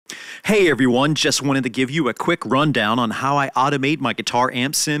Hey everyone, just wanted to give you a quick rundown on how I automate my guitar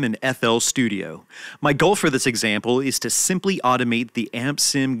amp sim in FL Studio. My goal for this example is to simply automate the amp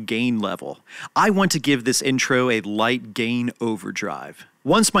sim gain level. I want to give this intro a light gain overdrive.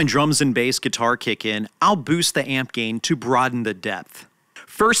 Once my drums and bass guitar kick in, I'll boost the amp gain to broaden the depth.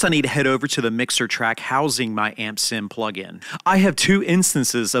 First, I need to head over to the mixer track housing my amp sim plugin. I have two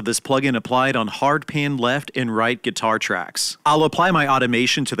instances of this plugin applied on hard pan left and right guitar tracks. I'll apply my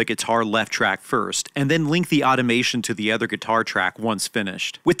automation to the guitar left track first, and then link the automation to the other guitar track once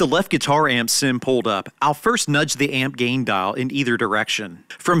finished. With the left guitar amp sim pulled up, I'll first nudge the amp gain dial in either direction.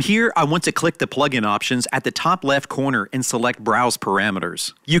 From here, I want to click the plugin options at the top left corner and select Browse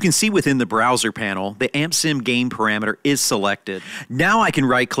Parameters. You can see within the browser panel, the amp sim gain parameter is selected. Now I can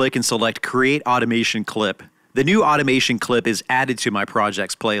right-click and select Create Automation Clip. The new automation clip is added to my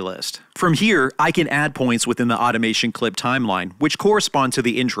project's playlist. From here, I can add points within the automation clip timeline, which correspond to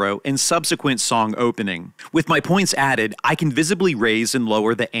the intro and subsequent song opening. With my points added, I can visibly raise and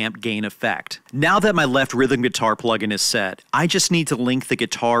lower the amp gain effect. Now that my left rhythm guitar plugin is set, I just need to link the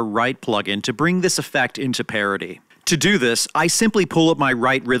guitar right plugin to bring this effect into parity. To do this, I simply pull up my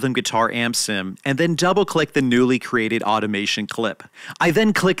right rhythm guitar amp sim and then double-click the newly created automation clip. I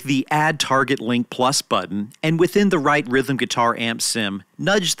then click the Add Target Link Plus button, and within the right rhythm guitar amp sim,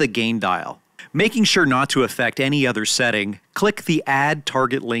 nudge the gain dial. Making sure not to affect any other setting, click the Add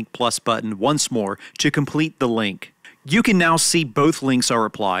Target Link Plus button once more to complete the link. You can now see both links are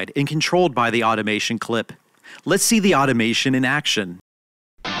applied and controlled by the automation clip. Let's see the automation in action.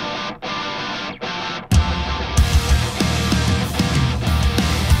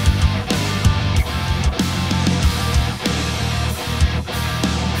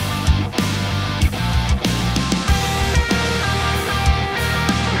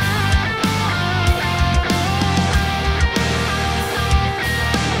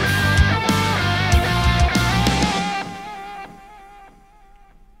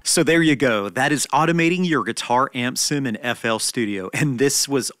 So there you go. That is automating your guitar amp sim in FL Studio, and this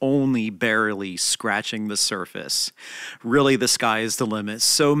was only barely scratching the surface. Really, the sky is the limit.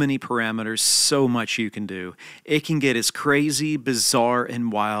 So many parameters, so much you can do. It can get as crazy, bizarre, and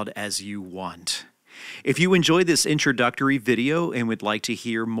wild as you want. If you enjoyed this introductory video and would like to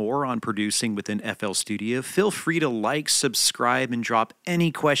hear more on producing within FL Studio, feel free to like, subscribe, and drop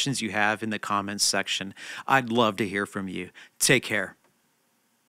any questions you have in the comments section. I'd love to hear from you. Take care.